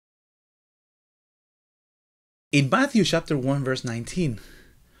In Matthew chapter 1 verse 19,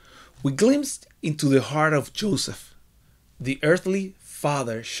 we glimpsed into the heart of Joseph, the earthly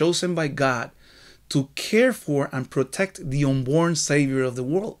father chosen by God to care for and protect the unborn Savior of the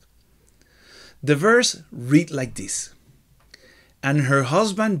world. The verse read like this: "And her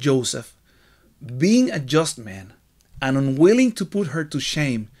husband Joseph, being a just man and unwilling to put her to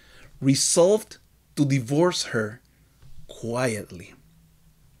shame, resolved to divorce her quietly."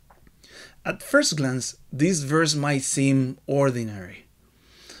 At first glance, this verse might seem ordinary,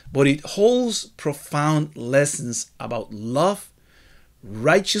 but it holds profound lessons about love,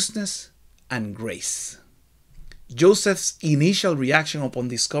 righteousness, and grace. Joseph's initial reaction upon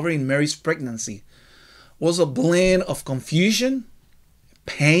discovering Mary's pregnancy was a blend of confusion,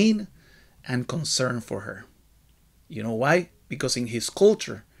 pain, and concern for her. You know why? Because in his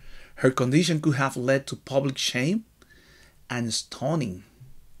culture, her condition could have led to public shame and stoning.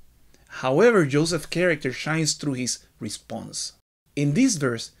 However, Joseph's character shines through his response. In this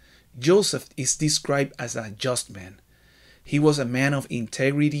verse, Joseph is described as a just man. He was a man of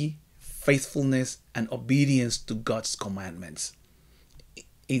integrity, faithfulness, and obedience to God's commandments.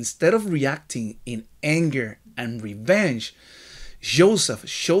 Instead of reacting in anger and revenge, Joseph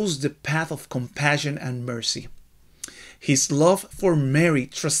shows the path of compassion and mercy. His love for Mary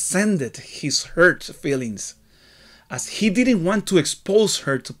transcended his hurt feelings, as he didn't want to expose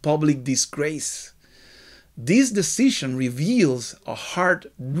her to public disgrace. This decision reveals a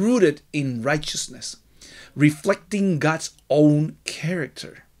heart rooted in righteousness, reflecting God's own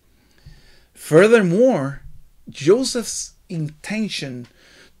character. Furthermore, Joseph's intention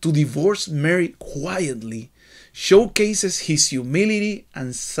to divorce Mary quietly showcases his humility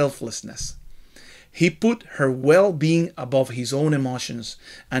and selflessness. He put her well-being above his own emotions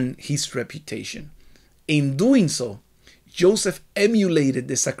and his reputation. In doing so, Joseph emulated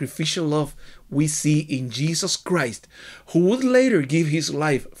the sacrificial love we see in Jesus Christ, who would later give his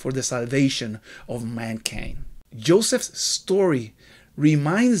life for the salvation of mankind. Joseph's story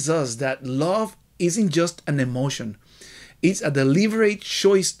reminds us that love isn't just an emotion. It's a deliberate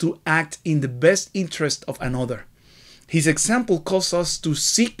choice to act in the best interest of another. His example calls us to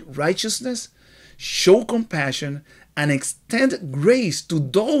seek righteousness, show compassion, and extend grace to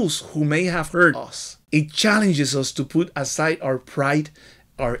those who may have hurt us. It challenges us to put aside our pride,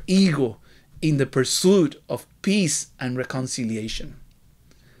 our ego, in the pursuit of peace and reconciliation.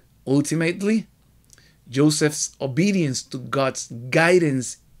 Ultimately, Joseph's obedience to God's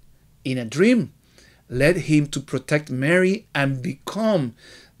guidance in a dream led him to protect Mary and become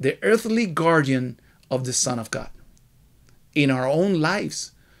the earthly guardian of the Son of God. In our own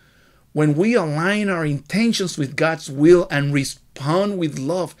lives, when we align our intentions with God's will and respond with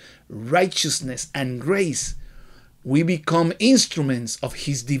love, righteousness, and grace, we become instruments of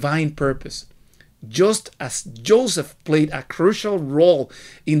His divine purpose. Just as Joseph played a crucial role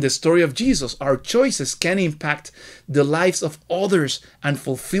in the story of Jesus, our choices can impact the lives of others and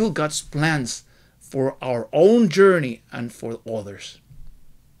fulfill God's plans for our own journey and for others.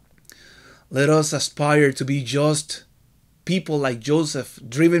 Let us aspire to be just people like Joseph,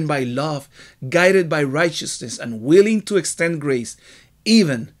 driven by love, guided by righteousness, and willing to extend grace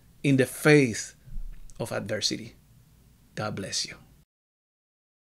even in the face of adversity. God bless you.